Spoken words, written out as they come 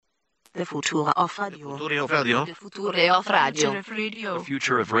The future of radio. The future of radio. The future of radio. The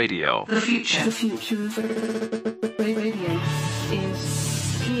future of radio. The future. The future of radio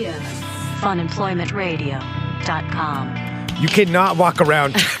is here. Funemploymentradio.com. You cannot walk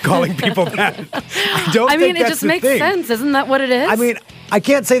around calling people that. I mean, it just makes sense. Isn't that what it is? I mean, I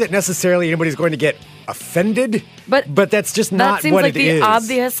can't say that necessarily anybody's going to get offended, but that's just not what it is. That seems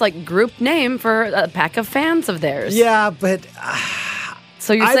like the obvious group name for a pack of fans of theirs. Yeah, but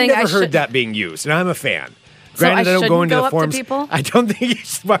so you're I've saying never I heard should that being used, and I'm a fan. So Granted, I don't go into the up forums. to people? I don't think you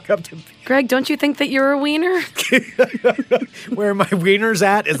should walk up to people. Greg, don't you think that you're a wiener? Where are my wieners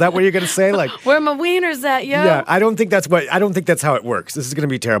at? Is that what you're going to say? Where are my wieners at, yo? Yeah, I don't think that's how it works. This is going to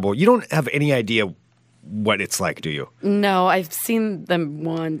be terrible. You don't have any idea what it's like, do you? No, I've seen them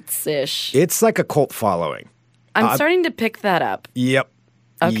once-ish. It's like a cult following. I'm starting to pick that up. Yep.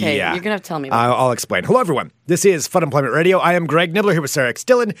 Okay, yeah. you're going to have to tell me about I'll explain. Hello, everyone. This is Fun Employment Radio. I am Greg Nibbler here with Sarah X.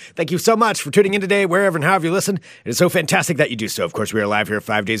 Dillon. Thank you so much for tuning in today, wherever and however you listen. It is so fantastic that you do so. Of course, we are live here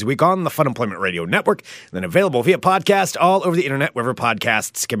 5 days a week on the Fun Employment Radio Network, and then available via podcast all over the internet, wherever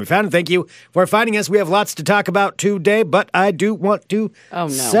podcasts can be found. And thank you for finding us. We have lots to talk about today, but I do want to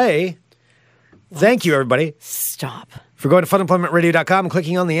say thank you, everybody. Stop. For going to funemploymentradio.com and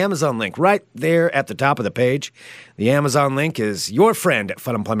clicking on the Amazon link right there at the top of the page. The Amazon link is your friend at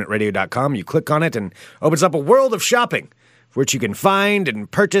funemploymentradio.com. You click on it and opens up a world of shopping for which you can find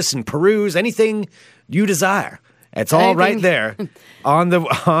and purchase and peruse anything you desire. It's all right there What can by they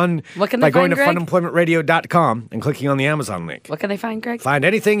going find, to Greg? funemploymentradio.com and clicking on the Amazon link. What can they find, Greg? Find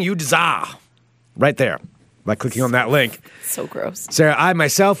anything you desire right there by clicking on that link. So gross. Sarah, I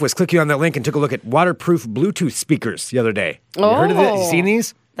myself was clicking on that link and took a look at waterproof Bluetooth speakers the other day. You heard of it? You seen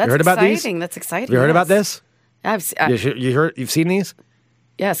these? That's you heard about exciting. these? That's exciting. You heard yes. about this? You've You've seen these?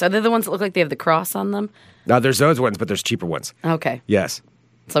 Yes. Are they the ones that look like they have the cross on them? No, there's those ones, but there's cheaper ones. Okay. Yes.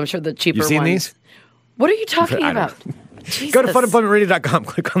 So I'm sure the cheaper You've seen ones. these? What are you talking I don't about? Jesus. Go to funemploymentradio.com.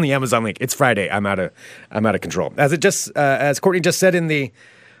 Click on the Amazon link. It's Friday. I'm out of control. As Courtney just said in the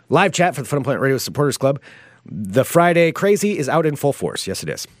live chat for the Fun Employment Radio Supporters Club, the Friday crazy is out in full force. Yes, it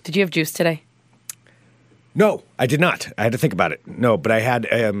is. Did you have juice today? No, I did not. I had to think about it. No, but I had,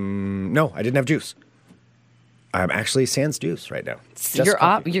 no, I didn't have juice. I'm actually sans juice right now.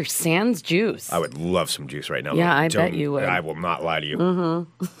 You're sans juice. I would love some juice right now. Yeah, I bet you would. I will not lie to you.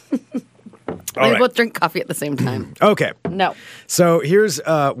 Mm-hmm. All We right. both drink coffee at the same time. Okay. No. So here's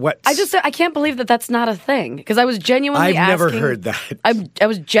what... I can't believe that that's not a thing. Because I was genuinely I've never heard that. I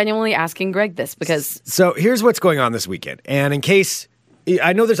was genuinely asking Greg this because... So here's what's going on this weekend. And in case...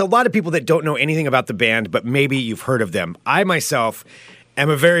 I know there's a lot of people that don't know anything about the band, but maybe you've heard of them. I myself am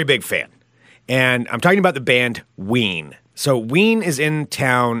a very big fan. And I'm talking about the band Ween. So Ween is in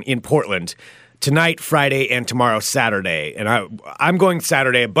town in Portland tonight, Friday, and tomorrow, Saturday. And I'm going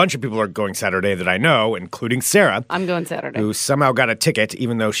Saturday. A bunch of people are going Saturday that I know, including Sarah. I'm going Saturday. Who somehow got a ticket,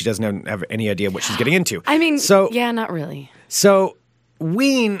 even though she doesn't have any idea what she's getting into. I mean, yeah, not really. So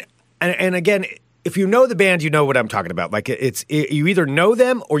Ween, and again, if you know the band, you know what I'm talking about. Like, you either know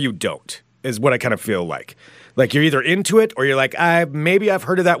them or you don't, is what I kind of feel like. Like, you're either into it or you're like, maybe I've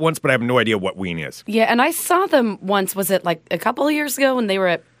heard of that once, but I have no idea what Ween is. Yeah, and I saw them once. Was it like a couple of years ago when they were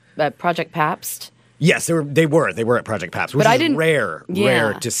at Project Pabst? Yes, they were at Project Pabst, which is rare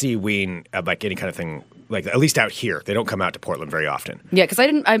to see Ween like any kind of thing. Like, at least out here, they don't come out to Portland very often. Yeah, because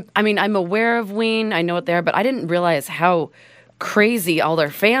I mean, I'm aware of Ween. I know what they are, but I didn't realize how crazy all their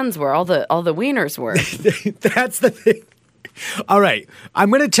fans were. All the Wieners were. That's the thing. All right,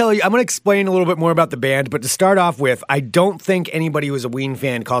 I'm going to explain a little bit more about the band, but to start off with, I don't think anybody who's a Ween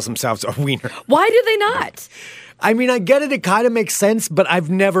fan calls themselves a Wiener. Why do they not? I mean, I get it. It kind of makes sense, but I've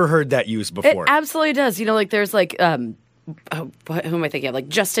never heard that used before. It absolutely does. You know, like there's like, who am I thinking of? Like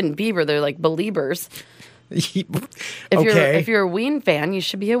Justin Bieber. They're like Beliebers. If you're a Ween fan, you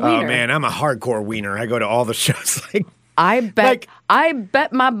should be a Wiener. Oh man, I'm a hardcore Wiener. I go to all the shows. I bet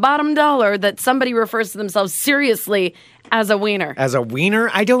my bottom dollar that somebody refers to themselves seriously as a Wiener. As a Wiener?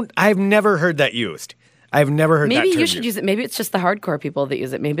 I've never heard that used. I've never heard that term Maybe you should use it. Maybe it's just the hardcore people that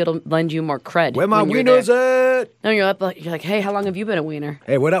use it. Maybe it'll lend you more cred. Where my Wieners at? No, you're like, hey, how long have you been a Wiener?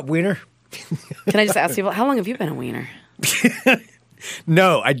 Hey, what up, Wiener? Can I just ask people, how long have you been a Wiener?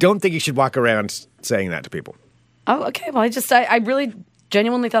 No, I don't think you should walk around saying that to people. Oh, okay. Well, I really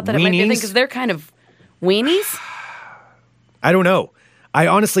genuinely thought that it might be a thing because they're kind of weenies. I don't know. I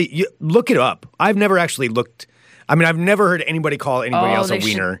honestly, look it up. I've never actually looked. I mean, I've never heard anybody call anybody else a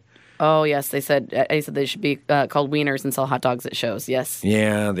Wiener. Oh, yes. They said they should be called Wieners and sell hot dogs at shows. Yes.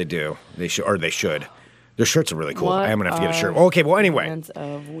 Yeah, they do. They should. Their shirts are really cool. What I'm going to have to get a shirt. Okay, well, anyway. Brands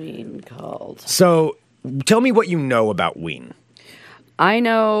of Ween called. So, tell me what you know about Ween. I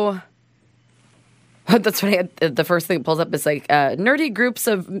know That's what I had. The first thing that pulls up is like nerdy groups,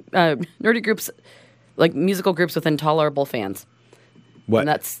 like musical groups with intolerable fans. What?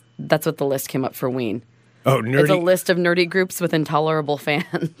 And that's what the list came up for Ween. Oh, nerdy. It's a list of nerdy groups with intolerable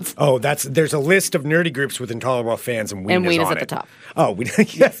fans. Oh, there's a list of nerdy groups with intolerable fans, and Ween is on at it. the top. Oh,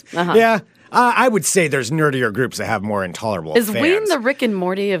 yes. Uh-huh. Yeah. I would say there's nerdier groups that have more intolerable Is fans. Ween the Rick and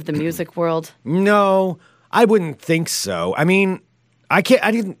Morty of the music world? No, I wouldn't think so. I mean, I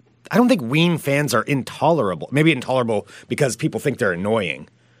don't think Ween fans are intolerable. Maybe intolerable because people think they're annoying.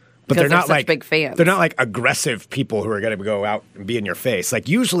 But Because they're not such like big fans. They're not like aggressive people who are going to go out and be in your face. Like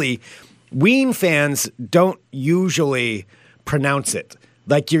usually Ween fans don't usually pronounce it.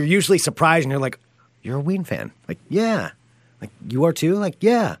 Like you're usually surprised and you're like, "You're a Ween fan." Like, "Yeah." Like, "You are too?" Like,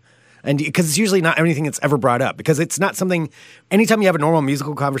 "Yeah." And because it's usually not anything that's ever brought up, because it's not something. Anytime you have a normal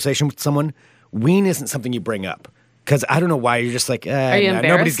musical conversation with someone, Ween isn't something you bring up. Because I don't know why you're just like, Are you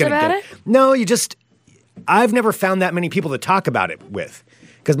nobody's embarrassed gonna about get it? No, I've never found that many people to talk about it with.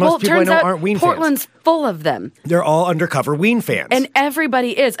 Because most Well, it people I turns know out aren't Ween Portland's full of them. fans. They're all undercover Ween fans. And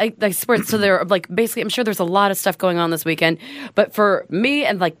everybody is. I swear. So they're like, basically, I'm sure there's a lot of stuff going on this weekend. But for me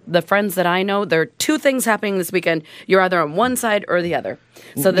and like the friends that I know, there are two things happening this weekend. You're either on one side or the other.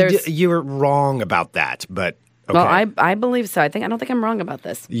 So there's. You're wrong about that, but okay. Well, I believe so. I don't think I'm wrong about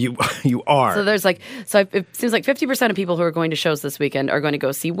this. You are. So there's it seems like 50% of people who are going to shows this weekend are going to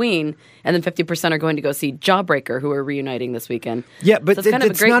go see Ween, and then 50% are going to go see Jawbreaker, who are reuniting this weekend. Yeah, but so it's kind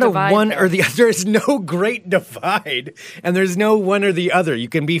of it's a great not a divide one there. or the other. There's no great divide, and there's no one or the other. You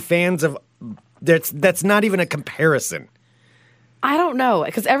can be fans of. That's not even a comparison. I don't know,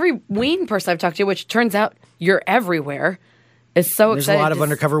 because every Ween person I've talked to, which turns out you're everywhere, is so There's a excited. lot of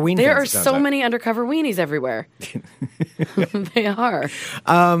undercover Ween There fans, are it sounds so like. many undercover Weenies everywhere. They are.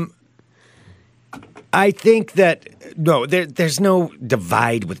 I think that there's no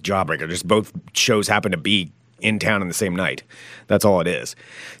divide with Jawbreaker. Just both shows happen to be in town on the same night. That's all it is.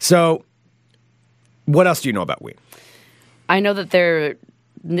 So, what else do you know about Ween? I know that their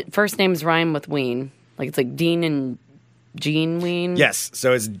first names rhyme with Ween. Like it's like Dean and Gene Ween. Yes.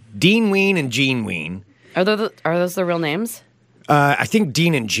 So it's Dean Ween and Gene Ween. Are those their real names? I think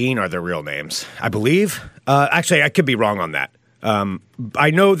Dean and Gene are their real names, I believe. Actually, I could be wrong on that.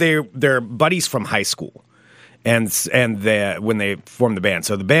 I know they're buddies from high school, and when they formed the band.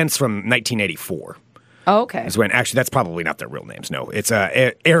 So the band's from 1984. Oh, okay. Is when actually that's probably not their real names. No, it's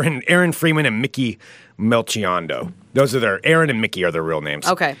Aaron Freeman and Mickey Melchiondo. Those are Aaron and Mickey are their real names.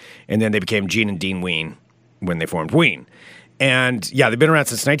 Okay. And then they became Gene and Dean Ween when they formed Ween. And yeah, they've been around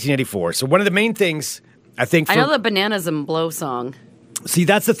since 1984. So one of the main things I think I know the Bananas and Blow song. See,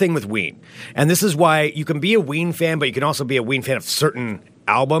 that's the thing with Ween. And this is why you can be a Ween fan, but you can also be a Ween fan of certain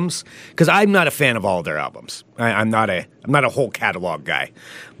albums. Because I'm not a fan of all of their albums. I'm not a whole catalog guy.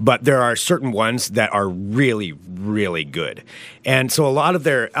 But there are certain ones that are really, really good. And so a lot of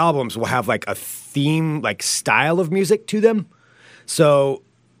their albums will have like a theme, like style of music to them. So,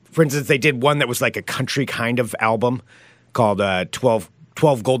 for instance, they did one that was like a country kind of album called 12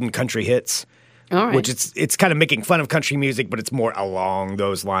 Golden Country Hits. All right. Which it's kind of making fun of country music, but it's more along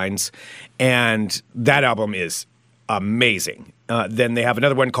those lines. And that album is amazing. Then they have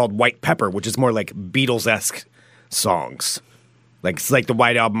another one called White Pepper, which is more like Beatles-esque songs. Like it's like the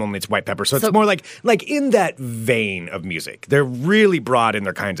White Album, only it's White Pepper. So it's more like in that vein of music. They're really broad in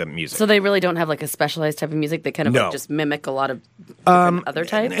their kinds of music. So they really don't have like a specialized type of music. They kind of like just mimic a lot of different other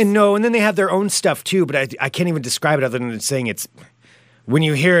types. And then they have their own stuff too, but I can't even describe it other than saying it's. When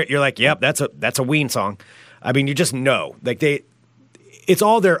you hear it, you're like, "Yep, that's a Ween song." I mean, you just know, like it's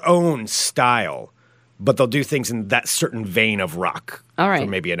all their own style, but they'll do things in that certain vein of rock All right. for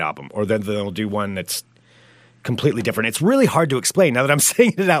maybe an album, or then they'll do one that's completely different. It's really hard to explain now that I'm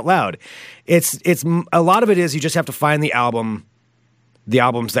saying it out loud. It's a lot of it is you just have to find the albums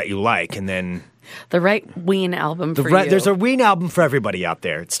that you like, and then the right Ween album for you. There's a Ween album for everybody out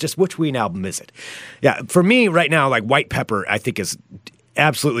there. It's just which Ween album is it? Yeah, for me right now, like White Pepper, I think is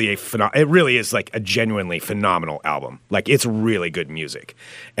absolutely it really is like a genuinely phenomenal album. Like it's really good music.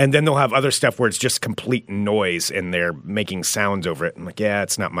 And then they'll have other stuff where it's just complete noise and they're making sounds over it. I'm like, yeah,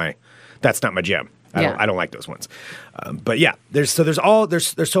 that's not my jam. I don't like those ones. But yeah, there's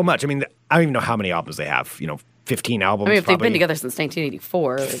so much. I mean, I don't even know how many albums they have. 15 albums. I mean, if they've probably. been together since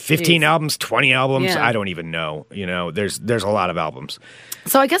 1984. 15 albums, 20 albums. Yeah. I don't even know. There's a lot of albums.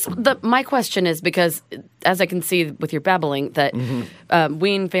 So I guess my question is, because as I can see with your babbling, that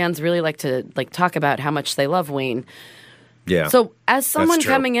Ween fans really like to talk about how much they love Ween. Yeah. So as someone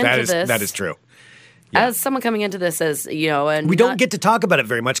coming into this, that is true. Yeah. As someone coming into this, and we don't get to talk about it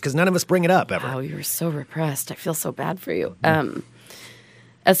very much because none of us bring it up ever. Oh, you're so repressed. I feel so bad for you.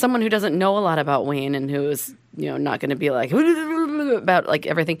 as someone who doesn't know a lot about Ween and who is, not going to be like about like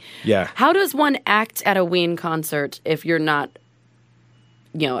everything. Yeah. How does one act at a Ween concert if you're not,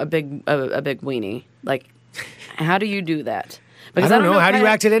 a big weenie? Like, how do you do that? Because I don't know. How do you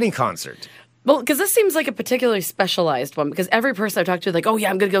act at any concert? Well, because this seems like a particularly specialized one. Because every person I've talked to, like, oh yeah,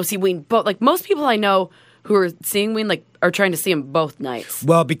 I'm going to go see Ween. But like most people I know who are seeing Ween, like, are trying to see him both nights.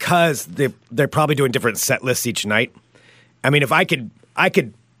 Well, because they're probably doing different set lists each night. I mean, if I could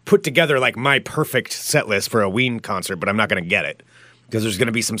put together like my perfect set list for a Ween concert, but I'm not going to get it because there's going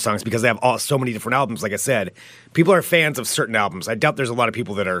to be some songs because they have so many different albums. Like I said, people are fans of certain albums. I doubt there's a lot of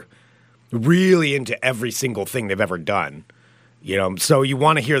people that are really into every single thing they've ever done. So you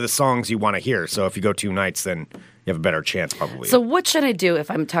want to hear the songs you want to hear. So if you go 2 nights, then you have a better chance probably. So what should I do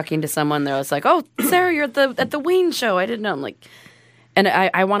if I'm talking to someone that was like, oh, Sarah, you're at the Ween show. I didn't know. I'm like, and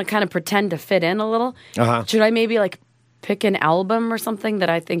I want to kind of pretend to fit in a little. Uh-huh. Should I maybe like pick an album or something that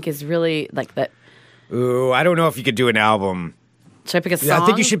I think is really like that? Ooh, I don't know if you could do an album. Should I pick a song? Yeah, I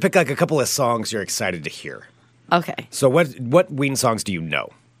think you should pick like a couple of songs you're excited to hear. Okay. So what Ween songs do you know?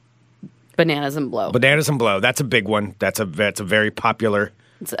 Bananas and Blow. Bananas and Blow. That's a big one. That's a very popular.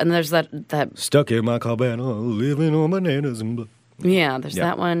 And there's that. Stuck in my cabana, living on bananas and blow. Yeah, there's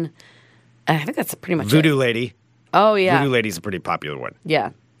that one. I think that's pretty much Voodoo it. Lady. Oh, yeah. Voodoo Lady's a pretty popular one.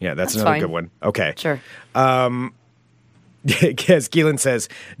 Yeah. Yeah, that's That's another fine. good one. Okay. Sure. As Keelan says,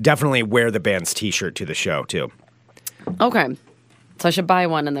 definitely wear the band's T-shirt to the show, too. Okay. So I should buy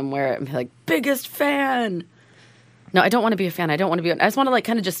one and then wear it and be like, biggest fan. No, I don't want to be a fan. I just want to like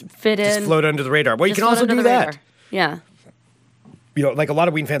kind of just fit in. Just float under the radar. Well, you Just can float also under do the that. radar. Yeah. Like a lot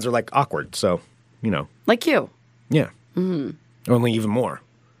of Ween fans are like awkward, so, Like you. Yeah. Mm-hmm. Only even more.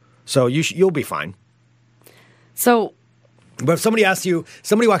 So you'll be fine. So But if somebody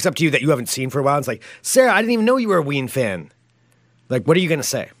walks up to you that you haven't seen for a while, and it's like, Sarah, I didn't even know you were a Ween fan. Like, what are you going to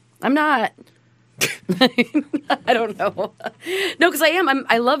say? I'm not. I don't know. No, because I am.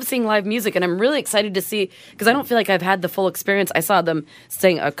 I love seeing live music, and I'm really excited to see, because I don't feel like I've had the full experience. I saw them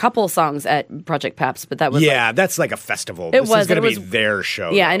sing a couple songs at Project Paps, but that was that's like a festival. This is going to be their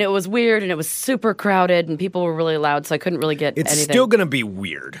show. Yeah, and it was weird, and it was super crowded, and people were really loud, so I couldn't really get It's anything. still going to be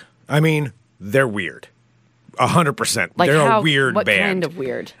weird. I mean, they're weird. 100%. Like they're how, a weird what band. kind of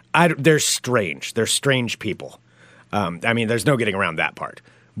weird? They're strange. They're strange people. I mean, there's no getting around that part.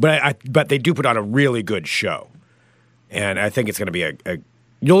 But they do put on a really good show, and I think it's going to be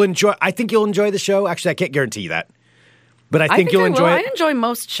you'll enjoy. I think you'll enjoy the show. Actually, I can't guarantee that, but I think you'll enjoy it. I enjoy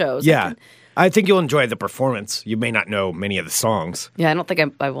most shows. Yeah, I think you'll enjoy the performance. You may not know many of the songs. Yeah, I don't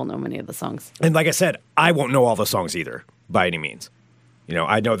think I will know many of the songs. And like I said, I won't know all the songs either by any means.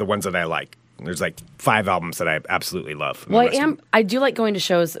 I know the ones that I like. There's like 5 albums that I absolutely love. Well, I do like going to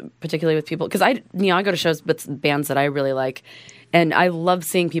shows, particularly with people, because I go to shows with bands that I really like, and I love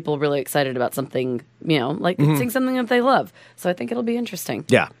seeing people really excited about something, like sing something that they love. So I think it'll be interesting.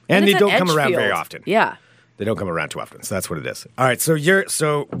 Yeah, and they it's don't at come around very Edgefield. often. Yeah, they don't come around too often. So that's what it is. All right, so I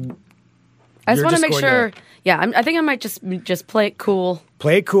just want to make sure. Yeah, I think I might just play it cool.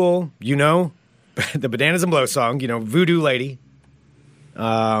 Play it cool. The Bananas and Blow song. Voodoo Lady.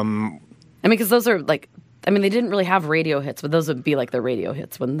 I mean, because those are like, they didn't really have radio hits, but those would be like their radio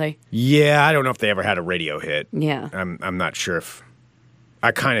hits, wouldn't they? Yeah, I don't know if they ever had a radio hit. Yeah, I'm not sure if.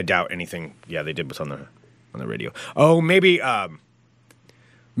 I kind of doubt anything. Yeah, they did was on the radio. Oh, maybe the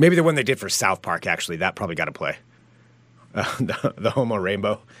one they did for South Park. Actually, that probably got to play. The Homo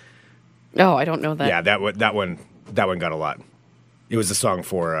Rainbow. Oh, I don't know that. Yeah, that one got a lot. It was the song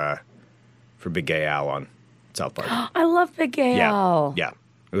for Big Gay Al on South Park. I love Big Gay Al. Yeah.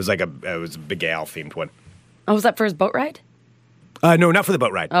 It was like it was a Big Gay Al themed one. Oh, was that for his boat ride? No, not for the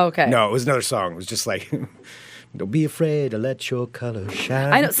boat ride. Oh, okay. No, it was another song. It was just like, don't be afraid to let your colors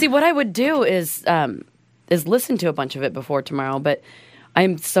shine. I know. See, what I would do is listen to a bunch of it before tomorrow, but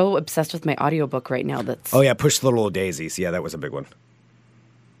I'm so obsessed with my audiobook right now. Oh yeah, Push the Little Daisies. Yeah, that was a big one.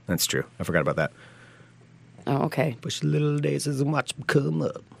 That's true. I forgot about that. Oh, okay. Push the little daisies and watch them come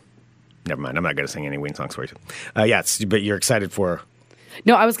up. Never mind. I'm not going to sing any Ween songs for you. But you're excited for.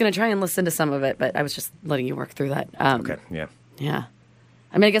 No, I was going to try and listen to some of it, but I was just letting you work through that. Okay, yeah. Yeah.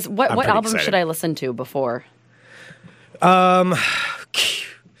 I mean, I guess, what album excited. should I listen to before? Let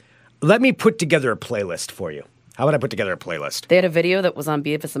me put together a playlist for you. How about I put together a playlist? They had a video that was on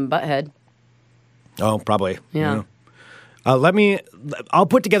Beavis and Butthead. Oh, probably. Yeah. I'll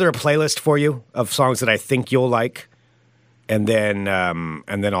put together a playlist for you of songs that I think you'll like, and then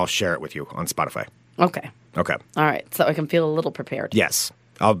I'll share it with you on Spotify. Okay. Okay. All right. So I can feel a little prepared. Yes.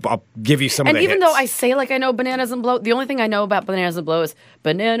 I'll give you some of And the even hits. though I say like I know Bananas and Blow, the only thing I know about Bananas and Blow is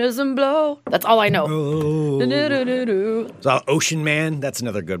Bananas and Blow. That's all I know. Do-do-do-do-do. So Ocean Man, that's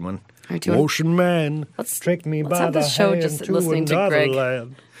another good one. All right, do you want- Ocean Man, Let's- take me let's by have the this show hand just to listening to another Greg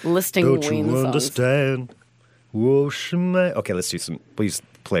land. listing Don't Ween you songs. understand? Ocean Man. Okay, let's do some. Please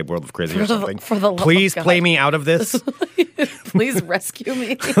play World of Crazy or something. For the love of Please God. play me out of this. Please rescue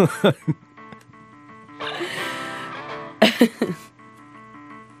me.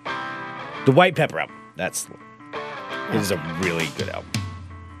 The White Pepper album. It is a really good album.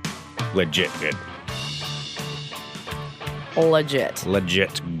 Legit good.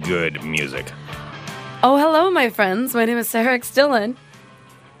 Legit good music. Oh, hello, my friends. My name is Sarah X. Dillon.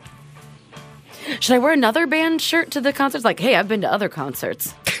 Should I wear another band shirt to the concerts? Like, hey, I've been to other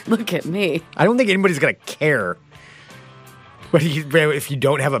concerts. Look at me. I don't think anybody's gonna care. But if you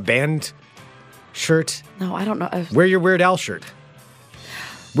don't have a band shirt, No, I don't know. wear your Weird Al shirt.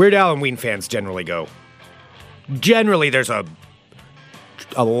 Weird Al and Ween fans generally go. Generally, there's a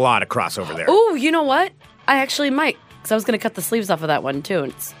lot of crossover there. Ooh, you know what? I actually might. Because I was going to cut the sleeves off of that one, too.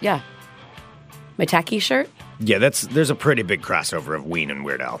 And yeah. My tacky shirt. Yeah, there's a pretty big crossover of Ween and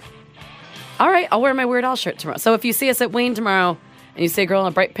Weird Al. All right, I'll wear my Weird Al shirt tomorrow. So if you see us at Ween tomorrow and you see a girl in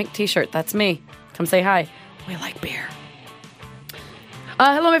a bright pink t-shirt, that's me. Come say hi. We like beer.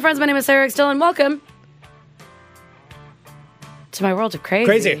 Hello, my friends. My name is Sarah X. Dillon. Welcome to my world of crazy.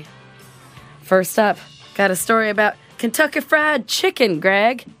 Crazy. First up, got a story about Kentucky Fried Chicken,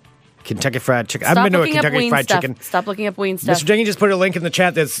 Greg. Kentucky Fried Chicken. I Stop haven't been to a looking up Kentucky Ween Fried stuff. Chicken. Stop looking up Ween stuff. Mr. Jenkins just put a link in the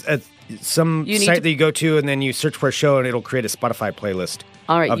chat. That's some You need site to- that you go to, and then you search for a show, and it'll create a Spotify playlist.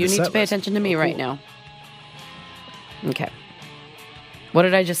 All right, of you the need set to pay list. attention to me right now. Okay. What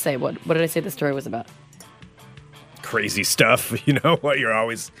did I just say? What did I say the story was about? Crazy stuff. You know what? You're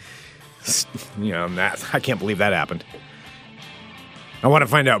always, that I can't believe that happened. I want to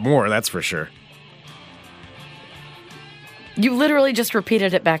find out more. That's for sure. You literally just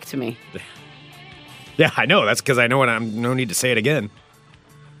repeated it back to me. Yeah, I know. That's because I know, and I'm no need to say it again.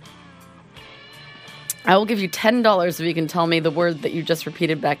 I will give you $10 if you can tell me the word that you just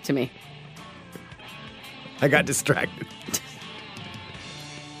repeated back to me. I got distracted.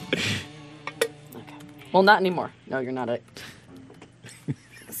 Well, not anymore. No, you're not.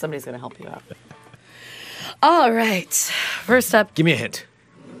 Somebody's going to help you out. All right. First up. Give me a hint.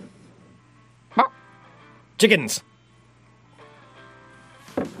 Chickens.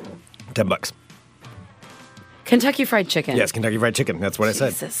 $10. Kentucky Fried Chicken. Yes, Kentucky Fried Chicken. That's what I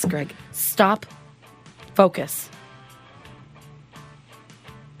said. Jesus, Greg. Stop. Focus.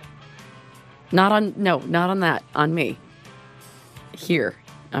 Not on that. On me. Here.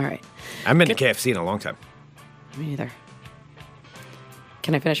 All right. I haven't been to KFC in a long time. Me neither.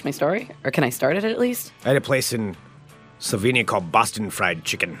 Can I finish my story? Or can I start it at least? I had a place in Slovenia called Boston Fried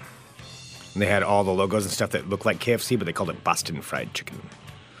Chicken. And they had all the logos and stuff that looked like KFC, but they called it Boston Fried Chicken.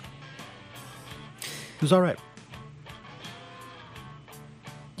 It was all right.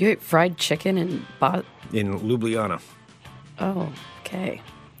 You ate fried chicken in In Ljubljana. Oh, okay.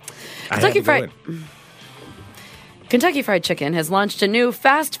 I had to go Fried in. Kentucky Fried Chicken has launched a new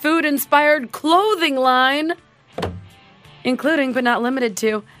fast food-inspired clothing line, including but not limited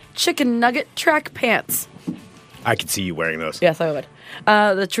to chicken nugget track pants. I could see you wearing those. Yes, I would.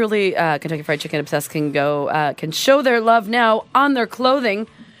 The truly Kentucky Fried Chicken obsessed can show their love now on their clothing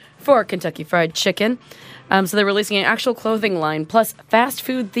for Kentucky Fried Chicken. So they're releasing an actual clothing line plus fast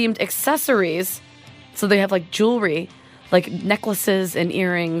food themed accessories. So they have like jewelry, like necklaces and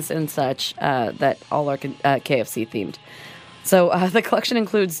earrings and such that all are KFC themed. So the collection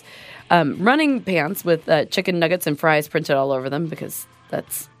includes running pants with chicken nuggets and fries printed all over them because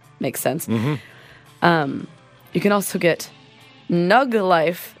that makes sense. Mm-hmm. You can also get Nug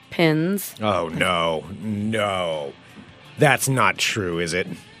Life pins. Oh, no. That's not true, is it?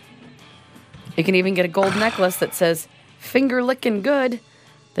 You can even get a gold necklace that says finger licking good.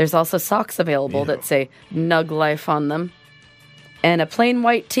 There's also socks available that say Nug Life on them. And a plain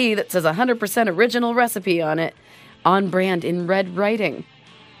white tee that says 100% original recipe on it, on brand in red writing.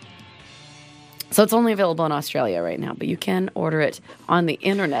 So it's only available in Australia right now, but you can order it on the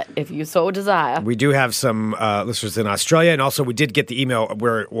internet if you so desire. We do have some listeners in Australia, and also we did get the email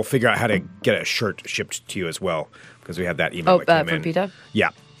where we'll figure out how to get a shirt shipped to you as well, because we have that email that came from in. PETA?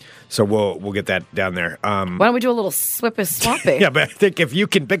 Yeah. So we'll get that down there. Why don't we do a little swappy? Yeah, but I think if you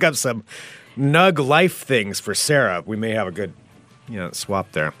can pick up some Nug Life things for Sarah, we may have a good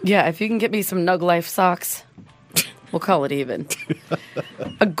swap there. Yeah, if you can get me some Nug Life socks, we'll call it even.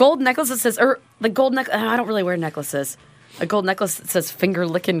 A gold necklace that says, I don't really wear necklaces. A gold necklace that says finger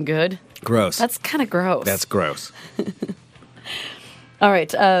licking good. Gross. That's kind of gross. That's gross. All right.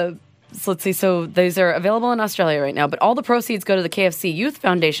 So let's see. So these are available in Australia right now, but all the proceeds go to the KFC Youth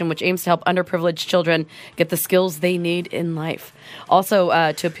Foundation, which aims to help underprivileged children get the skills they need in life. Also,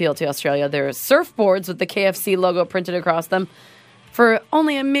 to appeal to Australia, there are surfboards with the KFC logo printed across them for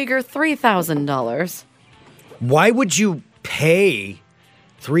only a meager $3,000. Why would you pay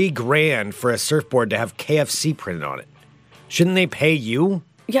 $3,000 for a surfboard to have KFC printed on it? Shouldn't they pay you?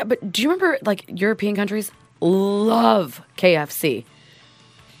 Yeah, but do you remember, like, European countries love KFC?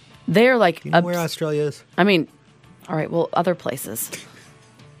 They're like... Do you know where Australia is? I mean, all right, well, other places.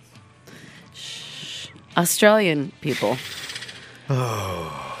 Shh. Australian people.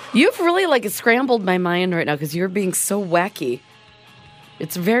 Oh. You've really, like, scrambled my mind right now because you're being so wacky.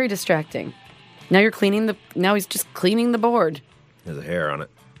 It's very distracting. Now you're cleaning the... Now he's just cleaning the board. There's a hair on it.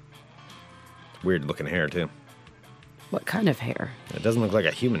 Weird looking hair, too. What kind of hair? It doesn't look like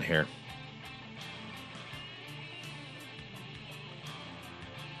a human hair.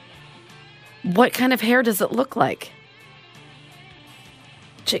 What kind of hair does it look like?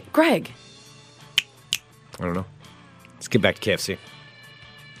 Greg. I don't know. Let's get back to KFC.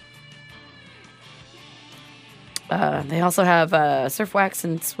 They also have surf wax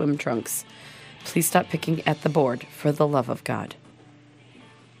and swim trunks. Please stop picking at the board, for the love of God.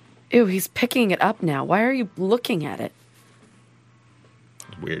 Ew, he's picking it up now. Why are you looking at it?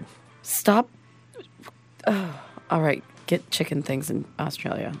 It's weird. Stop. All right, get chicken things in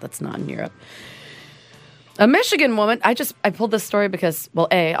Australia. That's not in Europe. A Michigan woman. I pulled this story because, well,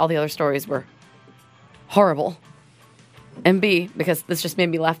 A, all the other stories were horrible. And B, because this just made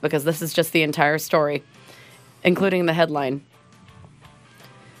me laugh because this is just the entire story, including the headline.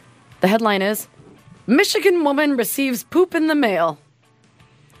 The headline is, Michigan woman receives poop in the mail.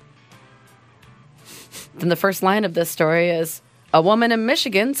 Then the first line of this story is, a woman in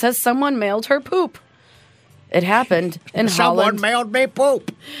Michigan says someone mailed her poop. It happened in Holland. Someone mailed me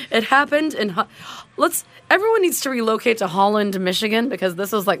poop. It happened in... Everyone needs to relocate to Holland, Michigan, because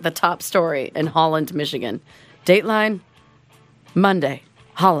this was like the top story in Holland, Michigan. Dateline, Monday,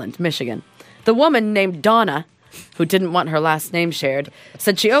 Holland, Michigan. The woman named Donna, who didn't want her last name shared,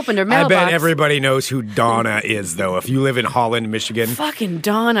 said she opened her mailbox. I bet everybody knows who Donna is, though. If you live in Holland, Michigan. Fucking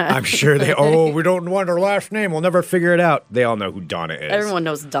Donna. I'm sure we don't want her last name. We'll never figure it out. They all know who Donna is. Everyone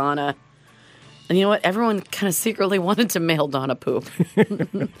knows Donna. And you know what? Everyone kind of secretly wanted to mail Donna poop.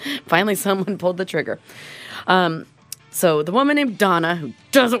 Finally, someone pulled the trigger. So the woman named Donna, who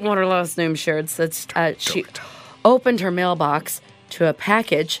doesn't want her last name shared, said she opened her mailbox to a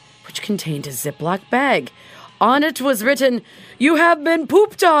package which contained a Ziploc bag. On it was written, "You have been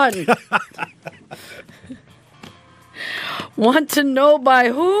pooped on." Want to know by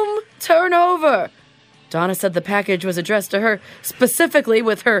whom? Turn over. Donna said the package was addressed to her specifically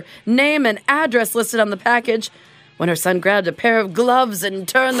with her name and address listed on the package. When her son grabbed a pair of gloves and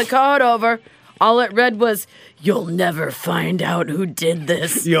turned the card over, all it read was, "You'll never find out who did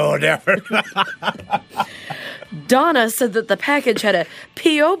this." You'll never. Donna said that the package had a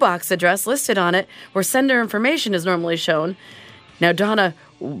P.O. box address listed on it where sender information is normally shown. Now, Donna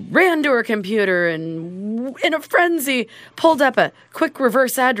ran to her computer and, in a frenzy, pulled up a quick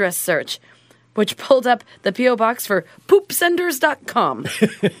reverse address search, which pulled up the P.O. box for poopsenders.com.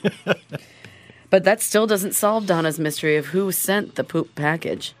 But that still doesn't solve Donna's mystery of who sent the poop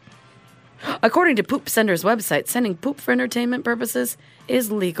package. According to Poop Sender's website, sending poop for entertainment purposes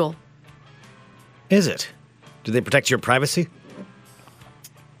is legal. Is it? Do they protect your privacy?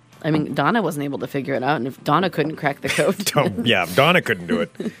 I mean, Donna wasn't able to figure it out, and if Donna couldn't crack the code... Yeah, Donna couldn't do it.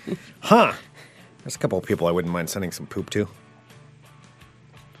 Huh. There's a couple of people I wouldn't mind sending some poop to.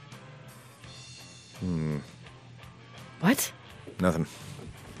 What? Nothing.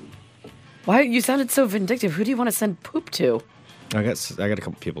 Why? You sounded so vindictive. Who do you want to send poop to? I got a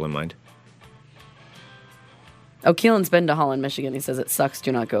couple people in mind. Oh, Keelan's been to Holland, Michigan. He says it sucks.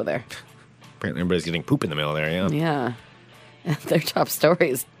 Do not go there. Apparently everybody's getting poop in the mail there, yeah. Yeah. Their top story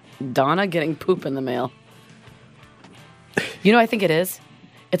is Donna getting poop in the mail. You know, I think it is.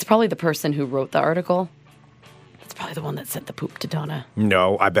 It's probably the person who wrote the article. It's probably the one that sent the poop to Donna.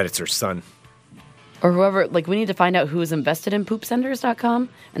 No, I bet it's her son. Or whoever, like, we need to find out who's invested in poopsenders.com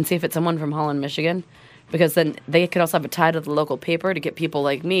and see if it's someone from Holland, Michigan. Because then they could also have a tie to the local paper to get people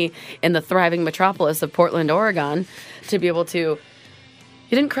like me in the thriving metropolis of Portland, Oregon, to be able to... You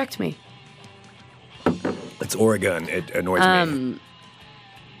didn't correct me. It's Oregon. It annoys me.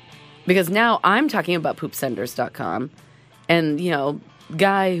 Because now I'm talking about poopsenders.com. And, you know,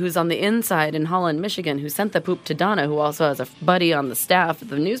 guy who's on the inside in Holland, Michigan, who sent the poop to Donna, who also has a buddy on the staff of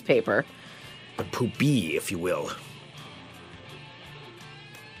the newspaper... A poopy, if you will.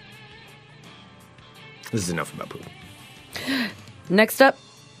 This is enough about poop. Next up.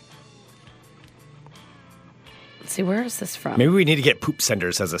 Let's see, where is this from? Maybe we need to get Poop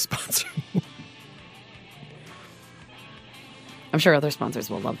Senders as a sponsor. I'm sure other sponsors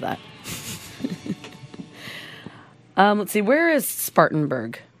will love that. Let's see, where is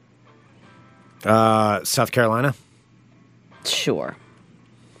Spartanburg? South Carolina? Sure.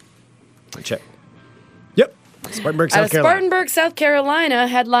 Check. Yep. Spartanburg, Out South of Carolina. Spartanburg, South Carolina,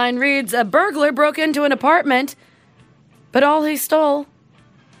 headline reads, a burglar broke into an apartment, but all he stole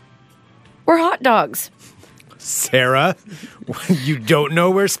were hot dogs. Sarah, you don't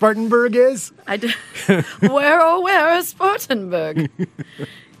know where Spartanburg is? I do. Where is Spartanburg?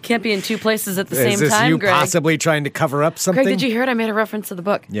 Can't be in two places at the same Is this time, you Greg. possibly trying to cover up something? Greg, did you hear it? I made a reference to the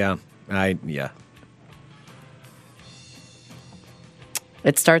book. Yeah.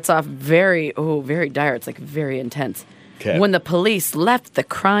 It starts off very dire. It's like very intense. 'Kay. When the police left the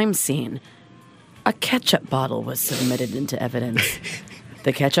crime scene, a ketchup bottle was submitted into evidence.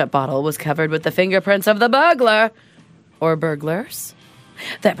 The ketchup bottle was covered with the fingerprints of the burglar, or burglars,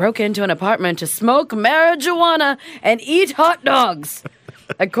 that broke into an apartment to smoke marijuana and eat hot dogs,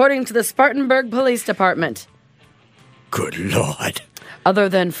 according to the Spartanburg Police Department. Good Lord. Other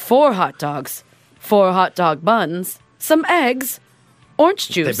than 4 hot dogs, 4 hot dog buns, some eggs, orange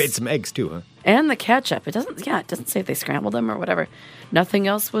juice, They made some eggs too, huh? and the ketchup. It doesn't say if they scrambled them or whatever. Nothing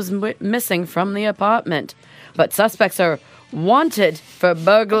else was missing from the apartment. But suspects are wanted for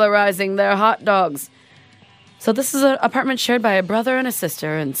burglarizing their hot dogs. So this is an apartment shared by a brother and a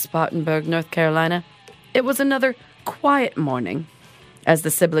sister in Spartanburg, North Carolina. It was another quiet morning as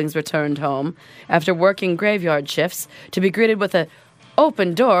the siblings returned home after working graveyard shifts to be greeted with an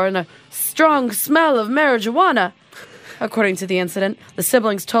open door and a strong smell of marijuana. According to the incident, the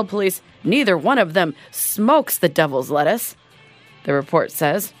siblings told police neither one of them smokes the devil's lettuce, the report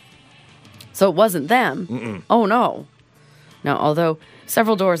says. So it wasn't them. Mm-mm. Oh, no. Now, although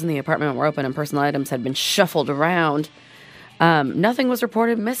several doors in the apartment were open and personal items had been shuffled around, nothing was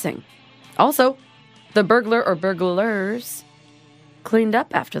reported missing. Also, the burglar or burglars cleaned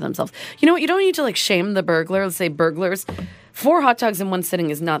up after themselves. You know what? You don't need to, shame the burglar. Let's say burglars. 4 hot dogs in one sitting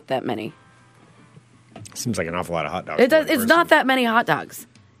is not that many. Seems like an awful lot of hot dogs. It does. It's not that many hot dogs.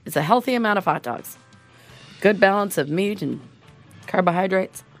 It's a healthy amount of hot dogs. Good balance of meat and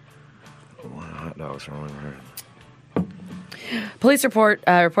carbohydrates. Hot dogs are only right. Police reported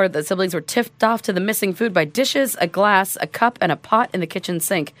that siblings were tipped off to the missing food by dishes, a glass, a cup, and a pot in the kitchen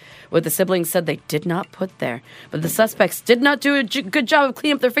sink, what the siblings said they did not put there. But the suspects did not do a good job of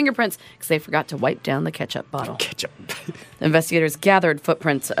cleaning up their fingerprints because they forgot to wipe down the ketchup bottle. Ketchup. Investigators gathered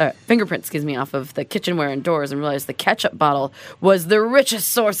fingerprints, off of the kitchenware and doors and realized the ketchup bottle was the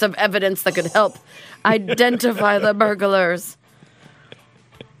richest source of evidence that could help identify the burglars.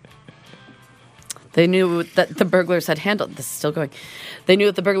 They knew that the burglars had handled... This is still going. They knew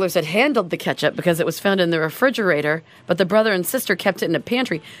that the burglars had handled the ketchup because it was found in the refrigerator, but the brother and sister kept it in a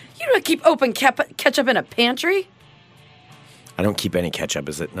pantry. You don't keep open ketchup in a pantry? I don't keep any ketchup.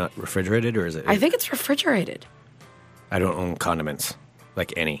 Is it not refrigerated or is it... I think it's refrigerated. I don't own condiments,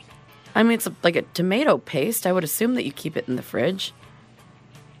 like any. I mean, it's like a tomato paste. I would assume that you keep it in the fridge.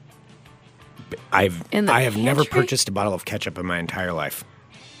 I have never purchased a bottle of ketchup in my entire life.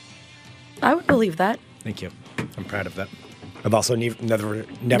 I would believe that. Thank you. I'm proud of that. I've also never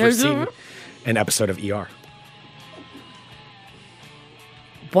seen an episode of ER.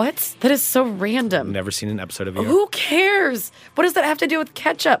 What? That is so random. Never seen an episode of ER. Who cares? What does that have to do with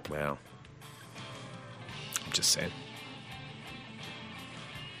ketchup? Well, I'm just saying.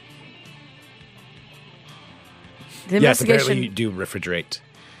 The Yes, investigation. apparently you do refrigerate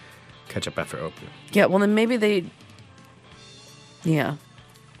ketchup after opening. Yeah, well, then maybe they. Yeah.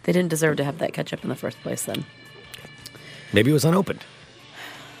 They didn't deserve to have that ketchup in the first place then. Maybe it was unopened.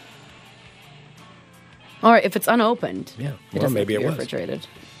 All right, if it's unopened. Yeah, It well, doesn't maybe have to it be was. refrigerated.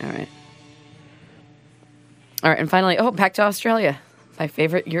 All right. All right, and finally, back to Australia, my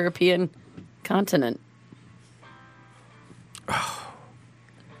favorite European continent.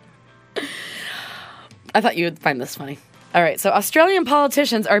 I thought you would find this funny. All right, so Australian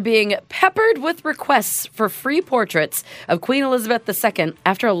politicians are being peppered with requests for free portraits of Queen Elizabeth II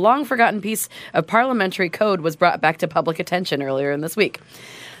after a long-forgotten piece of parliamentary code was brought back to public attention earlier in this week.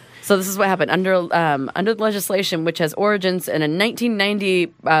 So this is what happened. Under the legislation, which has origins in a 1990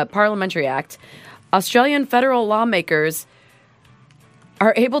 parliamentary act, Australian federal lawmakers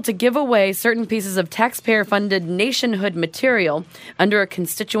are able to give away certain pieces of taxpayer-funded nationhood material under a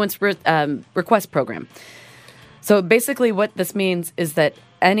constituents request program. So basically what this means is that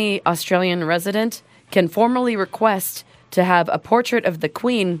any Australian resident can formally request to have a portrait of the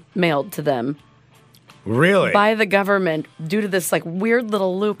Queen mailed to them Really? by the government due to this like weird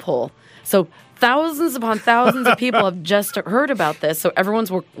little loophole. So thousands upon thousands of people have just heard about this. So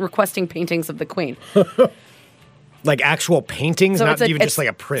everyone's requesting paintings of the Queen. Like actual paintings, So not it's a- even it's- just like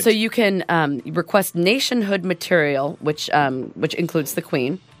a print. So you can request nationhood material, which includes the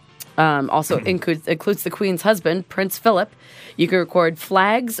Queen. Also includes the Queen's husband, Prince Philip. You can record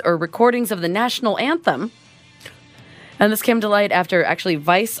flags or recordings of the national anthem. And this came to light after actually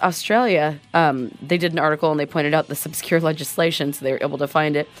Vice Australia, they did an article and they pointed out this obscure legislation, so they were able to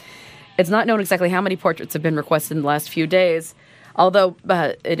find it. It's not known exactly how many portraits have been requested in the last few days, although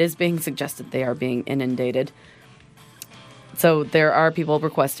it is being suggested they are being inundated. So there are people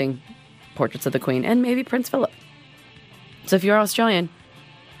requesting portraits of the Queen and maybe Prince Philip. So if you're Australian,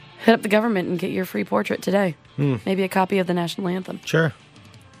 hit up the government and get your free portrait today. Maybe a copy of the national anthem. Sure.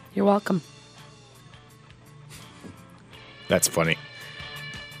 You're welcome. That's funny.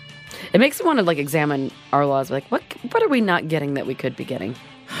 It makes me want to like examine our laws. Like, what are we not getting that we could be getting?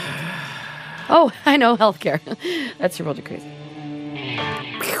 Oh, I know, healthcare. That's your world of crazy.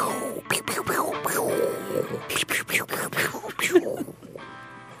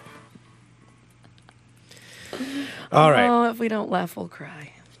 All right. Oh, if we don't laugh, we'll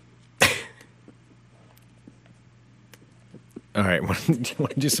cry. All right. Do you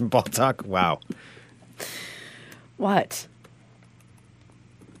want to do some ball talk? Wow. What?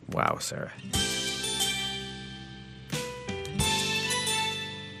 Wow, Sarah.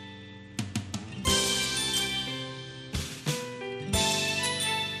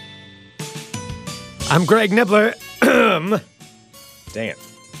 I'm Greg Nibbler. Dang it.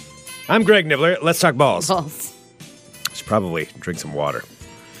 I'm Greg Nibbler. Let's talk balls. Balls. Should probably drink some water,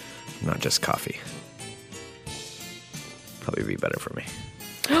 not just coffee. Probably be better for me.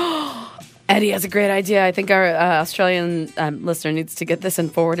 Eddie has a great idea. I think our Australian listener needs to get this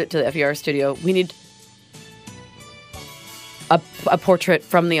and forward it to the FER studio. We need a portrait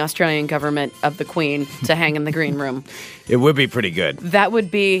from the Australian government of the Queen to hang in the green room. It would be pretty good. That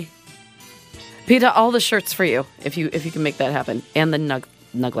would be, Peter, all the shirts for you if you can make that happen, and the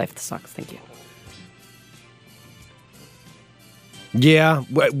Nug Life the socks. Thank you. Yeah.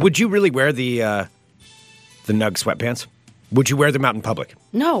 Would you really wear the Nug sweatpants? Would you wear them out in public?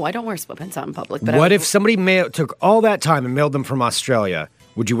 No, I don't wear sweatpants out in public. But What if somebody took all that time and mailed them from Australia?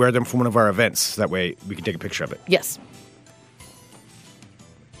 Would you wear them for one of our events? That way we could take a picture of it. Yes.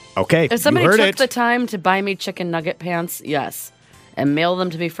 Okay, If somebody you heard took it. the time to buy me chicken nugget pants, yes, and mail them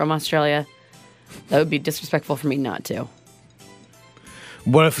to me from Australia, that would be disrespectful for me not to.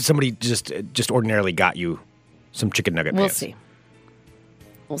 What if somebody just ordinarily got you some chicken nugget We'll pants? see.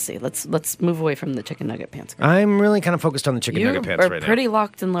 We'll see. Let's move away from the chicken nugget pants. I'm really kind of focused on the chicken You nugget pants are right pretty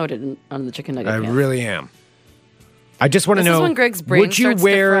locked and loaded on the chicken now. nugget I pants. really am. I just want to This know. is when Greg's brain would you starts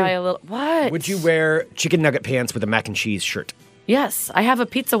wear? to fry a little. What? Would you wear chicken nugget pants with a mac and cheese shirt? Yes, I have a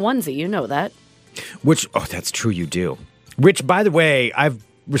pizza onesie. You know that. Which that's true, you do. Which, by the way, I've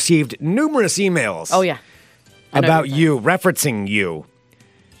received numerous emails. Oh yeah. I know About everything. you, referencing you.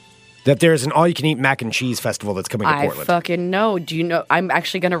 That there's an all-you-can-eat mac and cheese festival that's coming to I Portland. fucking know. Do you know? I'm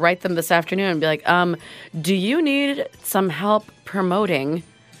actually going to write them this afternoon and be like, do you need some help promoting?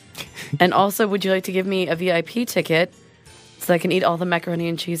 And also, would you like to give me a VIP ticket so I can eat all the macaroni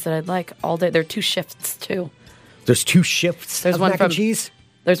and cheese that I'd like all day? There are 2 shifts, too. There's 2 shifts There's of one mac and cheese?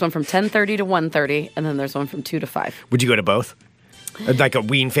 There's one from 10:30 to 1:30, and then there's one from 2 to 5. Would you go to both? Like a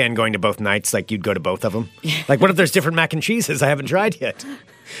Ween fan going to both nights, like you'd go to both of them? Like, what if there's different mac and cheeses I haven't tried yet?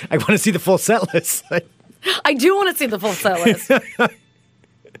 I want to see the full set list. I do want to see the full set list. No,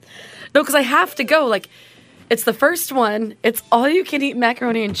 because I have to go. Like, it's the first one. It's all you can eat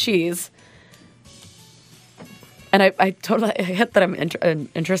macaroni and cheese. And I totally hit that I'm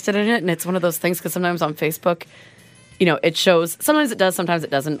interested in it. And it's one of those things because sometimes on Facebook, you know, it shows. Sometimes it does, sometimes it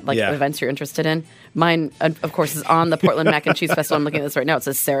doesn't. Like events you're interested in. Mine, of course, is on the Portland Mac and Cheese Festival. I'm looking at this right now. It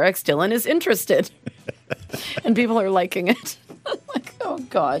says Sarah X. Dillon is interested, and people are liking it. I'm like, oh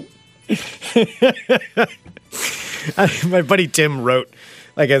god. My buddy Tim wrote,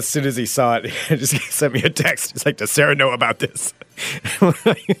 like, as soon as he saw it, he just sent me a text. He's like, does Sarah know about this? You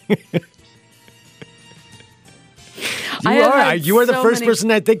are the so first many-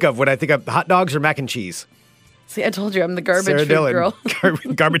 person I think of when I think of hot dogs or mac and cheese. See, I told you I'm the garbage Sarah food Dillon. girl.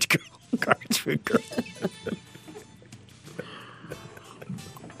 Garbage girl. Garbage food girl.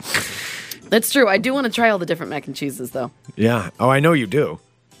 That's true. I do want to try all the different mac and cheeses, though. Yeah. Oh, I know you do.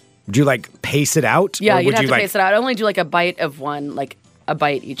 Would you, like, pace it out? Yeah, Or you'd would have you, to pace it out. I only do like a bite of one, like a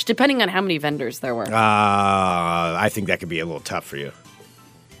bite each, depending on how many vendors there were. I think that could be a little tough for you.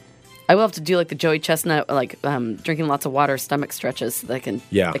 I will have to do like the Joey Chestnut, like drinking lots of water, stomach stretches so that I can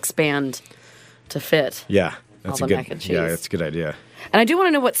expand to fit. Yeah, that's All a the good. mac and cheese. Yeah, that's a good idea. And I do want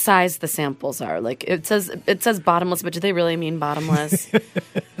to know what size the samples are. Like it says bottomless, but do they really mean bottomless?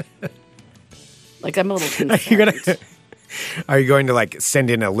 Like I'm a little concerned. Are you going to like send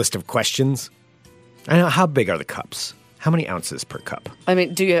in a list of questions? I know, how big are the cups? How many ounces per cup? I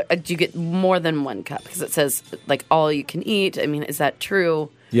mean, do you get more than one cup? Because it says like all you can eat. I mean, is that true?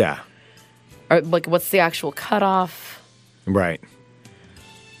 Yeah. Or like, what's the actual cutoff? Right.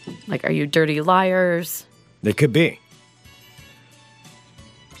 Like, are you dirty liars? They could be.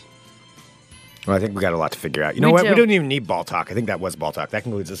 Well, I think we got a lot to figure out. You know We what? do. We don't even need ball talk. I think that was ball talk. That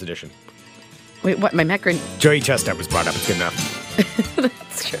concludes this edition. Wait, what? My macaroni. Joey Chestnut was brought up. It's good enough.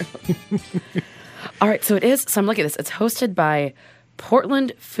 That's true. All right, so it is. So I'm looking at this. It's hosted by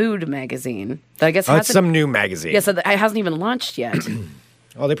Portland Food Magazine. That I guess Oh, it's hasn't. some new magazine. Yeah, so it hasn't even launched yet.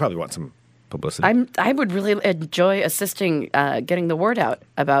 Oh, they probably want some publicity. I would really enjoy assisting getting the word out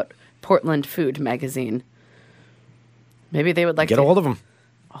about Portland Food Magazine. Maybe they would like Get to a hold of them.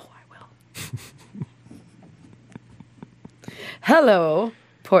 Oh, I will. Hello,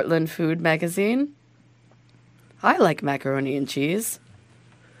 Portland Food Magazine. I like macaroni and cheese.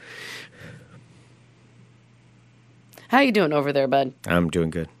 How you doing over there, bud? I'm doing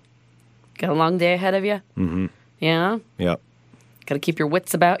good. Got a long day ahead of you? Mm-hmm. Yeah? Yep. Got to keep your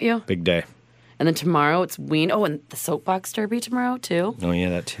wits about you? Big day. And then tomorrow it's Ween. Oh, and the Soapbox Derby tomorrow, too. Oh, yeah,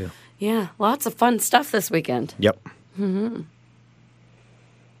 that too. Yeah, lots of fun stuff this weekend. Yep. This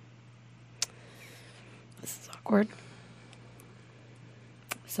is awkward.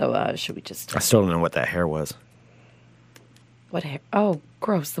 So, should we just... I still don't know what that hair was. What hair? Oh,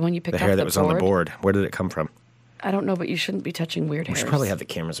 gross. The one you picked The off hair the that was board. on the board. Where did it come from? I don't know, but you shouldn't be touching weird We hairs. should probably have the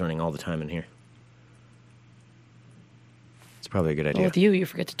cameras running all the time in here. It's probably a good idea. Well, with you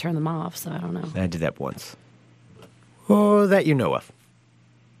forget to turn them off, so I don't know. I did that once. Oh, that you know of.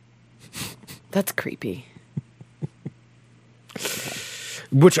 That's creepy.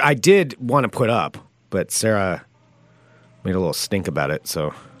 Which I did want to put up, but Sarah made a little stink about it,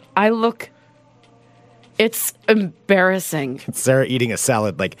 so... I look... It's embarrassing. Sarah eating a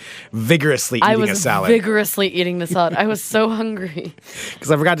salad, like vigorously eating I a was salad. vigorously eating the salad. I was so hungry. Because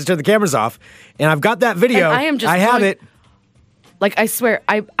I forgot to turn the cameras off. And I've got that video. And I am just I have going- it. Like, I swear,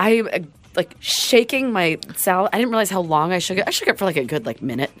 I like shaking my salad. I didn't realize how long I shook it. I shook it for like a good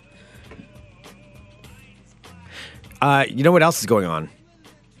minute. You know what else is going on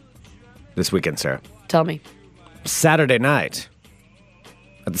this weekend, Sarah? Tell me. Saturday night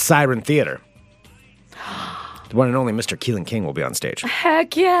at the Siren Theater. The one and only Mr. Keelan King will be on stage.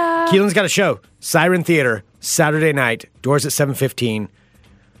 Heck yeah. Keelan's got a show. Siren Theater, Saturday night. Doors at 7:15.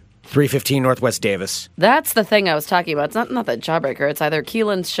 315 Northwest Davis. That's the thing I was talking about. It's not that Jawbreaker. It's either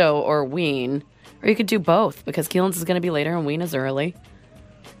Keelan's show or Ween. Or you could do both, because Keelan's is going to be later and Ween is early.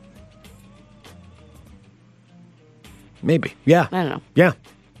 Maybe. Yeah. I don't know. Yeah.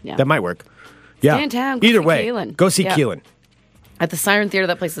 Yeah. That might work. Yeah. Stay in town. Go Either see way, Keelan. go see Yeah. Keelan. At the Siren Theater,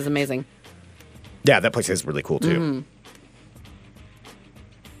 that place is amazing. Yeah, that place is really cool too.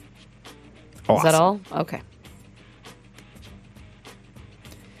 Awesome. Is that all? Okay.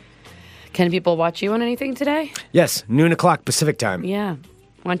 Can people watch you on anything today? Yes, noon o'clock Pacific time. Yeah.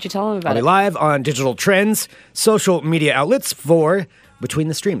 Why don't you tell them about I'll be it? live on digital trends, social media outlets for Between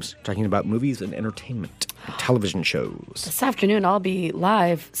the Streams, talking about movies and entertainment and television shows. This afternoon, I'll be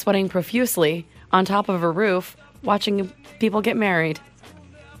live, sweating profusely on top of a roof, watching people get married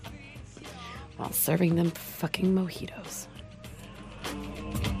while serving them fucking mojitos.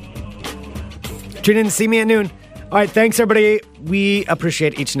 Tune in to see me at noon. All right, thanks everybody. We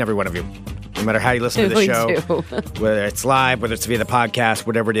appreciate each and every one of you. No matter how you listen to the We show, do. whether it's live, whether it's via the podcast,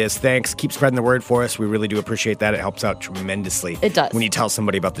 whatever it is, thanks. Keep spreading the word for us. We really do appreciate that. It helps out tremendously. It does. When you tell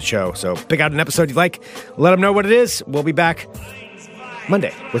somebody about the show. So pick out an episode you like. Let them know what it is. We'll be back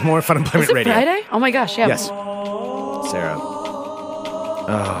Monday with more Fun Employment Is it Radio. Friday? Oh my gosh, yeah. Yes. Sarah.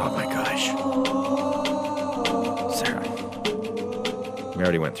 Oh my gosh. Sarah. We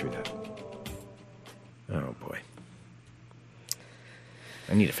already went through that. Oh boy.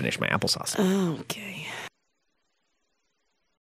 I need to finish my applesauce. Okay.